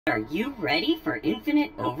Are you ready for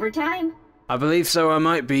infinite overtime? I believe so, I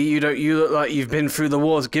might be. You look like you've been through the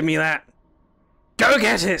wars. Give me that. Go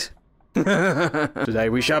get it! Today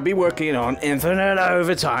we shall be working on infinite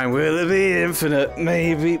overtime. Will it be infinite?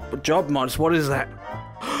 Maybe. Job mods, what is that?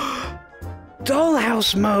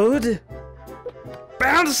 Dollhouse mode?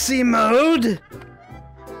 Bouncy mode?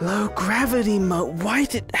 Low gravity mode?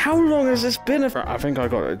 How long has this been? I think I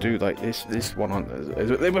gotta do like this one on.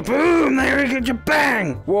 Boom! There you go,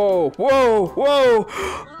 bang! Whoa, whoa, whoa!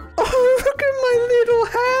 Oh, look at my little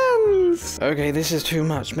hands! Okay, this is too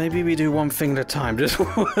much. Maybe we do one thing at a time. Just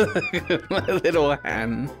look at my little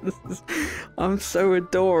hands. I'm so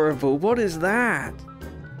adorable. What is that?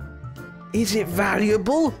 Is it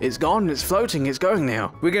valuable? It's gone. It's floating. It's going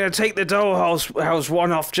now. We're gonna take the dollhouse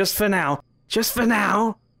one off just for now. Just for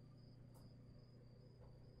now.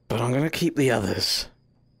 But I'm gonna keep the others.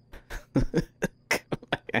 My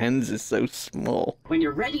hands are so small. When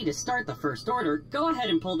you're ready to start the first order, go ahead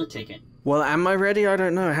and pull the ticket. Well, am I ready? I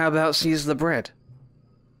don't know. How about seize the bread?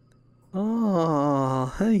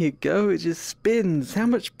 Oh, there you go. It just spins. How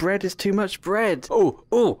much bread is too much bread? Oh,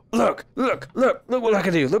 oh, look what I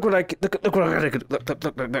can do. Look what I can do.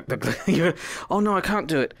 Look. Oh no, I can't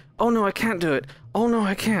do it. Oh no, I can't do it. Oh no,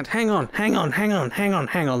 I can't. Hang on.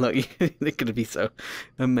 Look, you're gonna be so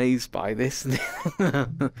amazed by this.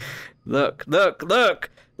 Look.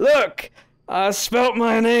 I spelt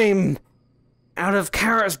my name out of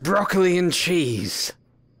carrots, broccoli, and cheese.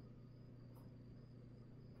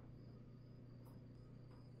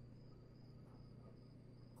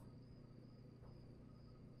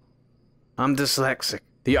 I'm dyslexic.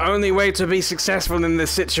 The only way to be successful in this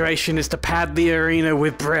situation is to pad the arena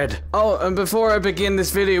with bread. Oh, and before I begin this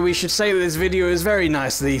video, we should say that this video is very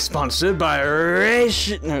nicely sponsored by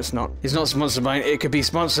Ration. No, it's not. It's not sponsored by. It could be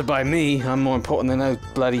sponsored by me. I'm more important than those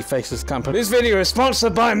bloody faceless company. This video is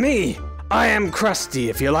sponsored by me. IAmCrusty.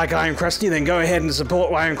 If you like IAmCrusty, then go ahead and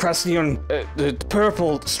support IAmCrusty on the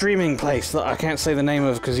purple streaming place that I can't say the name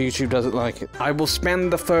of because YouTube doesn't like it. I will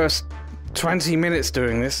spend the first 20 minutes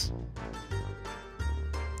doing this.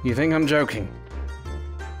 You think I'm joking?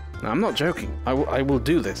 No, I'm not joking. I will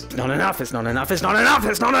do this. It's not enough, it's not enough, it's not enough,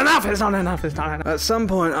 it's not enough, it's not enough, it's not enough. At some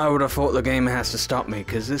point, I would have thought the game has to stop me,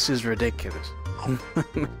 because this is ridiculous.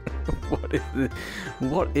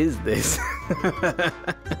 What is this?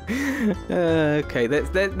 Okay,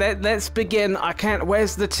 let's begin. I can't.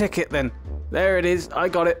 Where's the ticket then? There it is. I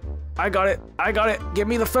got it. Give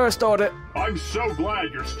me the first order. I'm so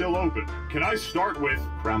glad you're still open. Can I start with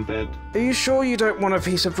crumpet? Are you sure you don't want a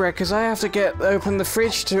piece of bread? Because I have to open the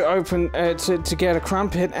fridge to open to get a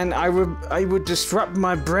crumpet, and I would disrupt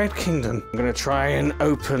my bread kingdom. I'm gonna try and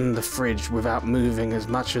open the fridge without moving as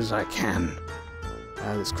much as I can.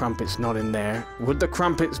 This crumpet's not in there. Would the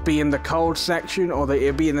crumpets be in the cold section, or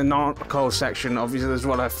it'd be in the non-cold section? Obviously, that's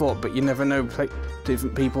what I thought, but you never know.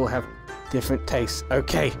 Different people have different tastes.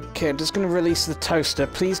 Okay, I'm just gonna release the toaster.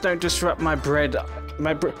 Please don't disrupt my bread.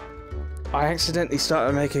 I accidentally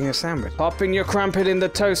started making a sandwich. Pop in your crumpet in the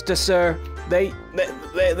toaster, sir.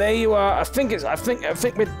 There you are. I think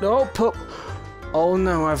we. Oh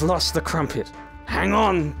no, I've lost the crumpet. Hang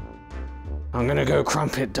on. I'm gonna go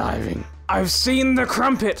crumpet diving. I've seen the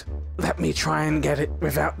crumpet. Let me try and get it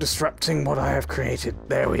without disrupting what I have created.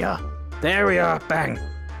 There we are. Bang.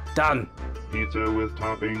 Done. Pizza with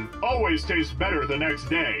topping always tastes better the next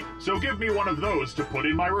day, so give me one of those to put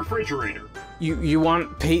in my refrigerator. You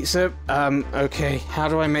want pizza? Okay, how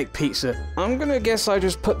do I make pizza? I'm gonna guess I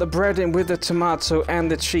just put the bread in with the tomato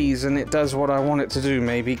and the cheese and it does what I want it to do,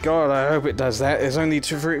 maybe. God, I hope it does that. There's only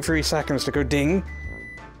 3 seconds to go. Ding.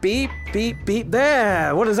 Beep, beep, beep.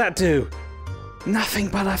 There! What does that do? Nothing,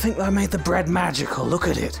 but I think I made the bread magical. Look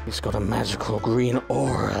at it. It's got a magical green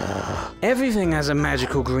aura. Everything has a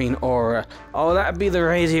magical green aura. Oh, that'd be the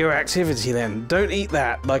radioactivity then. Don't eat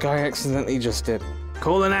that, like I accidentally just did.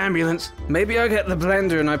 Call an ambulance. Maybe I get the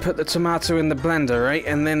blender and I put the tomato in the blender, right?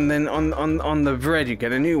 And then on the bread you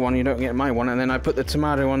get a new one. You don't get my one. And then I put the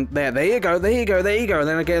tomato on there. There you go. And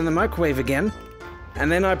then I get in the microwave again. And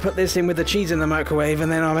then I put this in with the cheese in the microwave, and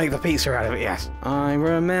then I'll make the pizza out of it, yes. I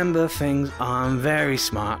remember things, I'm very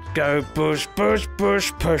smart. Go push, push,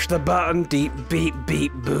 push, push the button, deep, beep,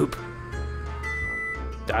 beep, boop.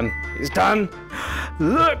 Done. It's done.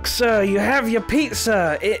 Look, sir, you have your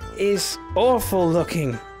pizza. It is awful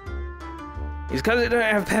looking. It's because it don't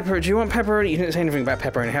have pepper. Do you want pepperoni? You didn't say anything about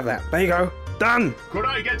pepperoni. Have that. There you go. Done! Could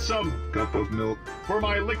I get some cup of milk for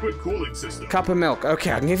my liquid cooling system? Cup of milk.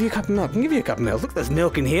 Okay, I can give you a cup of milk. Look, there's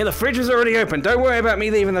milk in here. The fridge is already open. Don't worry about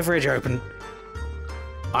me leaving the fridge open.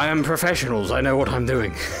 I am professionals. I know what I'm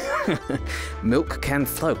doing. Milk can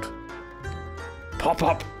float. Pop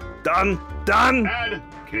up. Done. Done. Add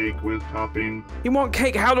cake with topping. You want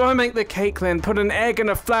cake? How do I make the cake then? Put an egg and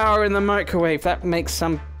a flour in the microwave. That makes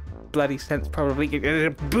some bloody sense, probably.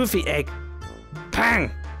 A boofy egg.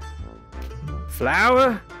 Bang!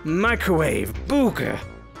 Flour, microwave, booger.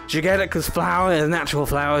 Did you get it? Because flour is natural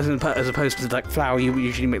flour as opposed to like flour you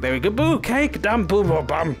usually make. There we go. Boo, cake, done, boo, boo,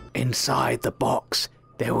 bum. Inside the box,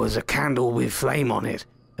 there was a candle with flame on it.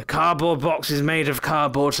 The cardboard box is made of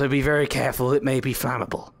cardboard, so be very careful. It may be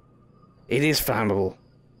flammable. It is flammable.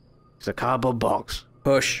 It's a cardboard box.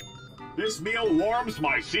 Push. This meal warms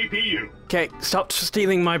my CPU. Okay, stop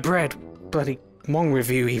stealing my bread. Bloody long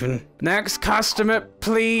review even. Next customer,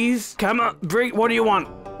 please. Come on, what do you want?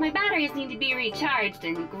 My batteries need to be recharged,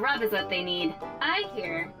 and grub is what they need. I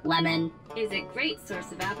hear lemon is a great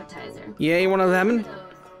source of appetizer. Yeah, you want a lemon?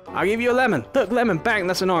 I'll give you a lemon. Look, lemon, bang,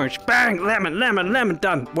 that's an orange. Bang, lemon, lemon, lemon,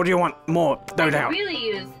 done. What do you want? More, no doubt. I really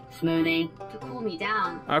use smoothie to cool me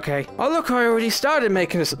down. Okay. Oh, look, I already started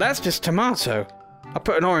making this. That's just tomato. I'll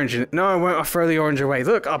put an orange in it. No, I won't. I'll throw the orange away.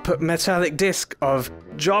 Look, I'll put metallic disc of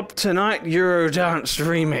Job Tonight Eurodance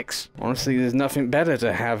Remix. Honestly, there's nothing better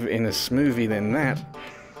to have in a smoothie than that.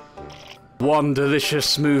 One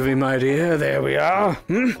delicious smoothie, my dear. There we are.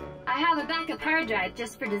 I have a backup hard drive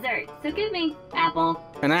just for dessert, so give me apple.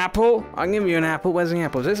 An apple? I'll give you an apple. Where's the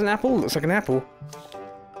apple? Is this an apple? Looks like an apple.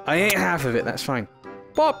 I ate half of it. That's fine.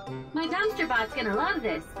 Pop! My dumpster bot's gonna love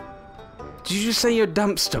this. Did you just say your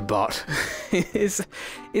dumpster bot? Is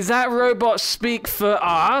that robot speak for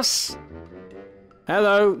us?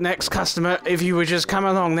 Hello, next customer. If you would just come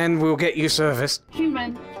along, then we'll get you serviced.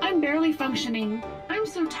 Human, I'm barely functioning. I'm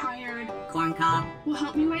so tired. Corn cob. Will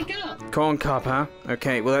help me wake up. Corn cob, huh?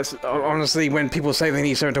 Okay, well that's honestly when people say they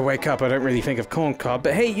need something to wake up, I don't really think of corn cob.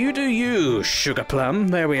 But hey, you do you, sugar plum.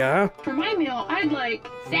 There we are. For my meal, I'd like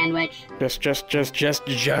Sandwich.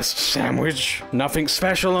 Just sandwich. Nothing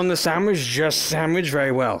special on the sandwich, just sandwich.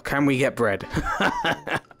 Very well. Can we get bread?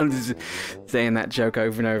 I'm just saying that joke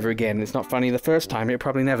over and over again. It's not funny the first time. It'll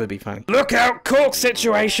probably never be funny. Look out! Cork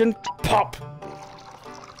situation! Pop!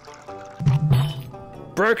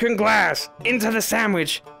 Broken glass! Into the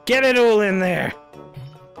sandwich! Get it all in there!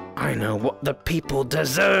 I know what the people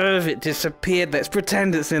deserve. It disappeared. Let's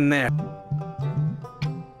pretend it's in there.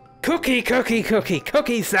 Cookie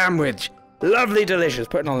sandwich. Lovely, delicious.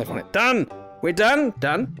 Put an olive on it. Done. We're done.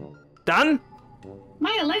 Done.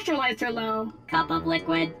 my electrolytes are low. Cup of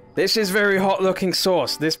liquid. This is very hot looking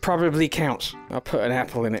sauce. This probably counts. I'll put an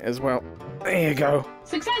apple in it as well. There you go.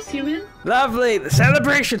 Success, human. Lovely. The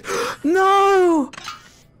celebration. No!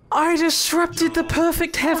 I disrupted the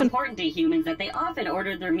perfect It's heaven. important to humans that they often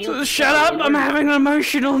order their meals. Shut up! I'm having an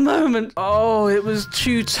emotional moment. Oh, it was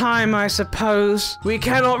due time, I suppose. We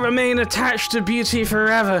cannot remain attached to beauty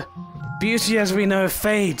forever. Beauty, as we know,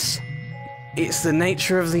 fades. It's the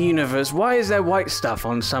nature of the universe. Why is there white stuff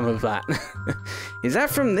on some of that? Is that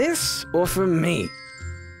from this or from me?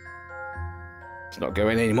 Let's not go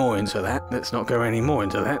any more into that. Let's not go any more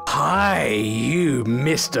into that. Hi, you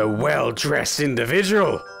Mr. Well-dressed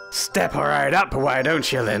individual. Step right up, why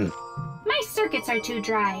don't you then? My circuits are too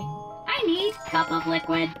dry. I need cup of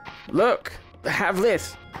liquid. Look, have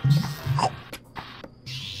this.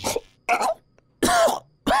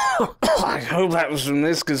 I hope that was from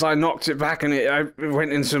this, because I knocked it back and it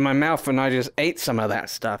went into my mouth and I just ate some of that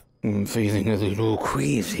stuff. I'm feeling a little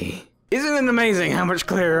queasy. Isn't it amazing how much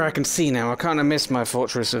clearer I can see now? I kind of miss my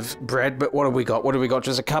fortress of bread, but what have we got? What have we got?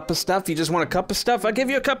 Just a cup of stuff? You just want a cup of stuff? I'll give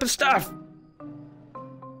you a cup of stuff!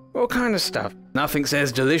 What kind of stuff? Nothing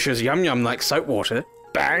says delicious yum yum like soap water.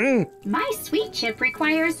 Bang! My sweet chip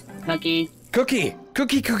requires Cookie. Cookie!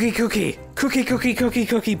 Cookie,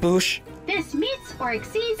 Bush. this meets or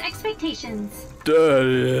exceeds expectations.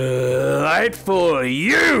 Delightful!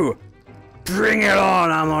 You! Bring it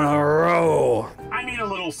on, I'm on a roll! I need a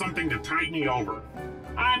little something to tide me over.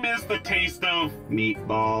 I miss the taste of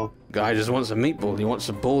meatball. Guy just wants a meatball, he wants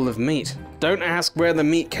a ball of meat. Don't ask where the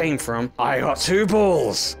meat came from. I got 2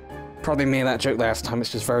 balls! Probably made that joke last time,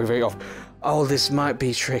 it's just very, very off. Oh, this might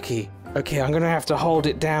be tricky. Okay, I'm gonna have to hold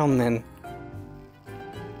it down then.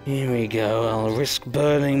 Here we go, I'll risk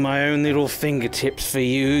burning my own little fingertips for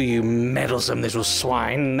you, you meddlesome little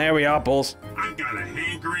swine. There we are, balls. I've got a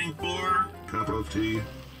hankering for cup of tea.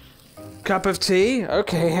 Cup of tea?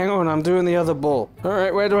 Okay, hang on, I'm doing the other ball.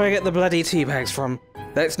 Alright, where do I get the bloody tea bags from?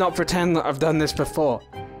 Let's not pretend that I've done this before.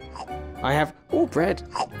 I have... oh, bread.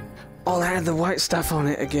 I'll add the white stuff on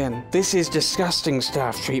it again. This is disgusting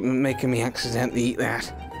staff treatment making me accidentally eat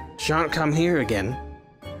that. Shan't come here again.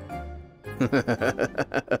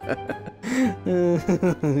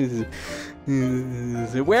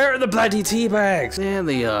 Where are the bloody tea bags? There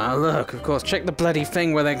they are. Look, of course, check the bloody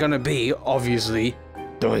thing where they're gonna be, obviously.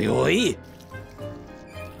 You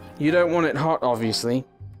don't want it hot, obviously.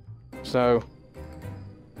 So...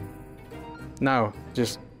 no,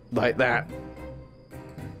 just like that.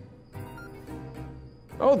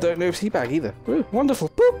 Oh, don't no tea bag either. Ooh, wonderful.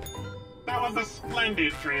 Boop! That was a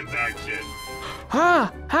splendid transaction.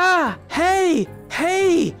 Hey!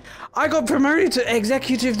 I got promoted to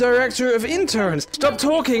Executive Director of Interns. Stop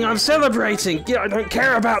talking, I'm celebrating. Yeah, I don't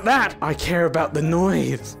care about that. I care about the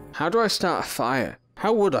noise. How do I start a fire?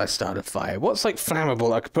 How would I start a fire? What's like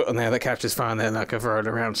flammable I could put on there that catches fire and then I could throw it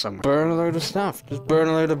around somewhere? Burn a load of stuff. Just burn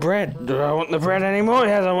a load of bread. Do I want the bread anymore?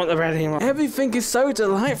 Yes, I want the bread anymore. Everything is so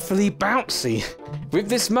delightfully bouncy with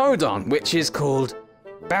this mode on, which is called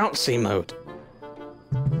bouncy mode.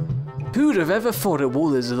 Who'd have ever thought it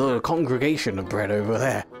was there's a little congregation of bread over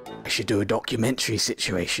there? I should do a documentary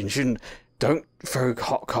situation, shouldn't? Don't throw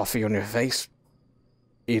hot coffee on your face.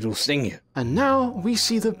 It'll sting you. And now we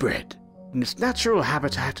see the bread in its natural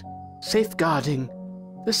habitat, safeguarding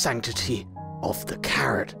the sanctity of the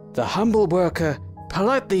carrot. The humble worker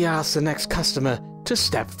politely asks the next customer to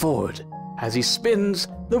step forward as he spins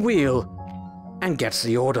the wheel and gets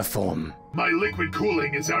the order form. My liquid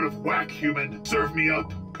cooling is out of whack, human. Serve me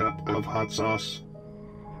up. Cup of hot sauce.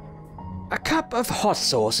 A cup of hot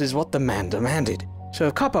sauce is what the man demanded, so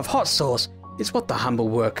a cup of hot sauce is what the humble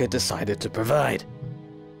worker decided to provide.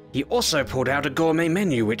 He also pulled out a gourmet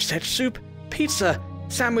menu which said soup, pizza,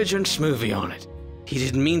 sandwich and smoothie on it. He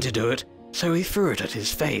didn't mean to do it, so he threw it at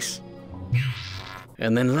his face.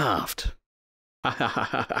 And then laughed.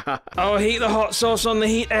 I'll heat the hot sauce on the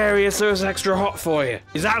heat area so it's extra hot for you.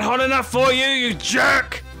 Is that hot enough for you, you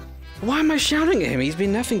jerk? Why am I shouting at him? He's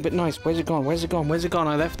been nothing but nice. Where's it gone? Where's it gone? Where's it gone?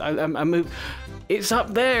 I moved. It's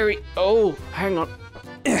up there. Oh, hang on.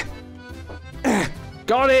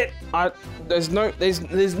 Got it. There's no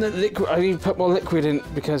liquid. I need to put more liquid in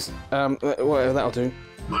because whatever that'll do.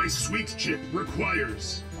 My sweet chip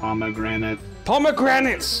requires pomegranate.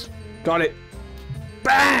 Pomegranates. Got it.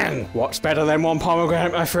 Bang! What's better than one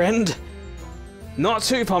pomegranate, my friend? Not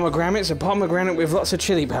two pomegranates. A pomegranate with lots of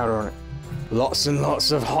chili powder on it. Lots and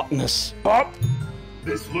lots of hotness. Pop!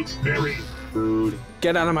 This looks very Rude.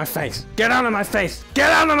 Get out of my face! Get out of my face! Get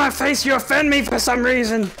out of my face! You offend me for some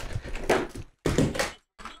reason!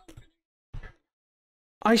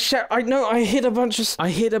 I hit a bunch of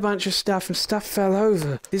stuff and stuff fell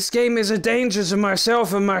over. This game is a danger to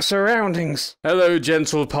myself and my surroundings. Hello,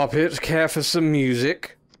 gentle puppet. Care for some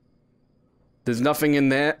music? There's nothing in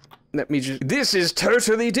there. Let me just... This is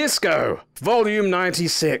Totally Disco! Volume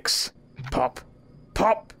 96. Pop.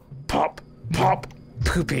 Pop. Pop. Pop.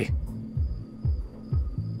 Poopy.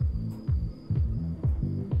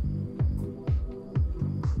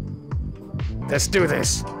 Let's do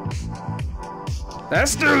this.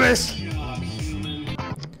 Let's do this!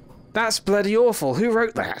 That's bloody awful. Who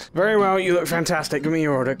wrote that? Very well, you look fantastic. Give me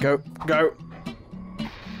your order. Go. Go.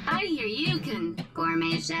 I hear you can,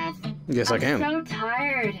 Gourmet Chef. Yes, I can. I'm so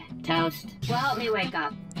tired. Toast. Well, help me wake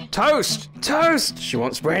up. Toast! Toast! She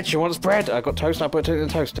wants bread. She wants bread. I got toast. I put it in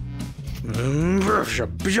the toaster.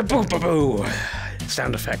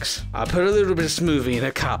 Sound effects. I'll put a little bit of smoothie in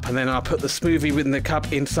a cup, and then I'll put the smoothie within the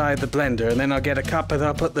cup inside the blender, and then I'll get a cup, and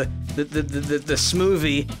I'll put the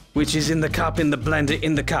smoothie, which is in the cup, in the blender,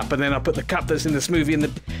 in the cup, and then I'll put the cup that's in the smoothie in the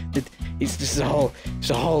it's just a whole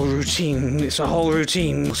routine. It's a whole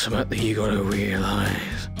routine. Ultimately, you gotta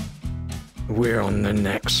realize we're on the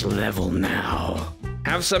next level now.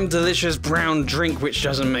 Have some delicious brown drink, which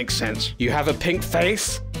doesn't make sense. You have a pink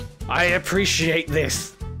face? I appreciate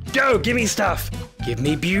this. Go, give me stuff. Give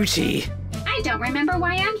me beauty. I don't remember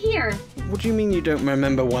why I'm here. What do you mean you don't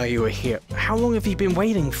remember why you were here? How long have you been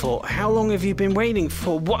waiting for? How long have you been waiting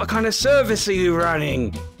for? What kind of service are you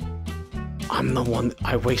running? I'm the one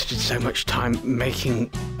I wasted so much time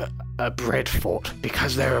making a bread fort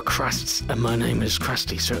because there are crusts and my name is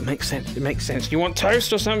Krusty, so it makes sense. It makes sense. You want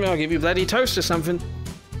toast or something? I'll give you bloody toast or something.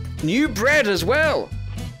 New bread as well.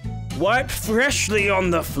 Wiped freshly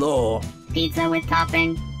on the floor. Pizza with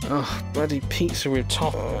topping. Oh, bloody pizza with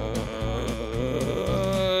top.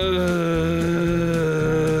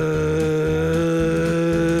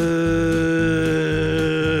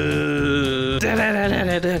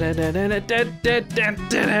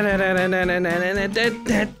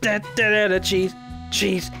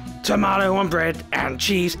 Cheese, tomato on bread, and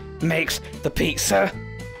cheese makes the pizza.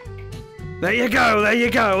 There you go, there you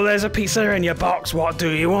go. There's a pizza in your box. What do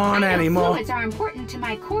you want anymore? Fluids are important to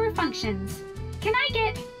my core functions. Can I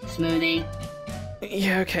get Smoothie.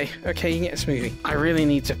 Yeah, okay, you can get a smoothie. I really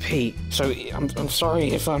need to pee, so I'm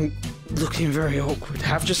sorry if I'm looking very awkward.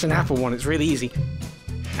 Have just an apple one, it's really easy.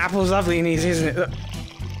 Apple's lovely and easy, isn't it? Look.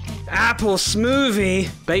 Apple smoothie!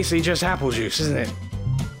 Basically just apple juice, isn't it?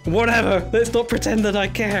 Whatever, let's not pretend that I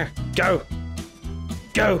care. Go.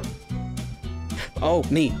 Go. Oh,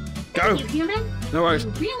 me. Go. You human? No worries.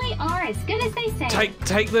 You really are as good as they say.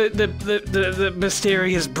 Take the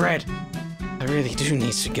mysterious bread. I really do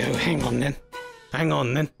need to go. Hang on then. Hang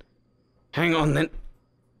on then. Hang on then.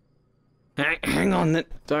 Hang on then.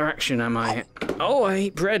 Direction am I in? Oh, I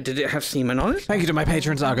ate bread. Did it have semen on it? Thank you to my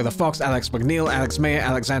patrons, Argo the Fox, Alex McNeil, Alex Mayer,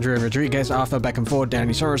 Alexandria Rodriguez, Arthur Beckham Ford,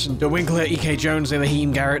 Danny Sorensen, The Winkler, E.K. Jones,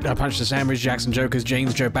 Elohim Garrett, Punch the Sandwich, Jackson Jokers,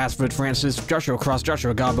 James, Joe Bassford, Francis, Joshua Cross,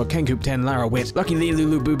 Joshua Garbo, Ken Coop 10, Lara Witt, Lucky Lee,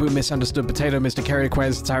 Lulu Boo Boo, Misunderstood Potato, Mr. Kerry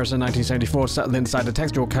Quez, Saracen 1974, Subtle Inside the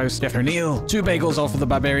Textual Coast, Jeff O'Neill, Two Bagels, All for the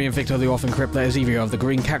Barbarian, Victor the Orphan Crippler, Ezevio of the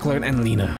Green Cacklone, and Lena.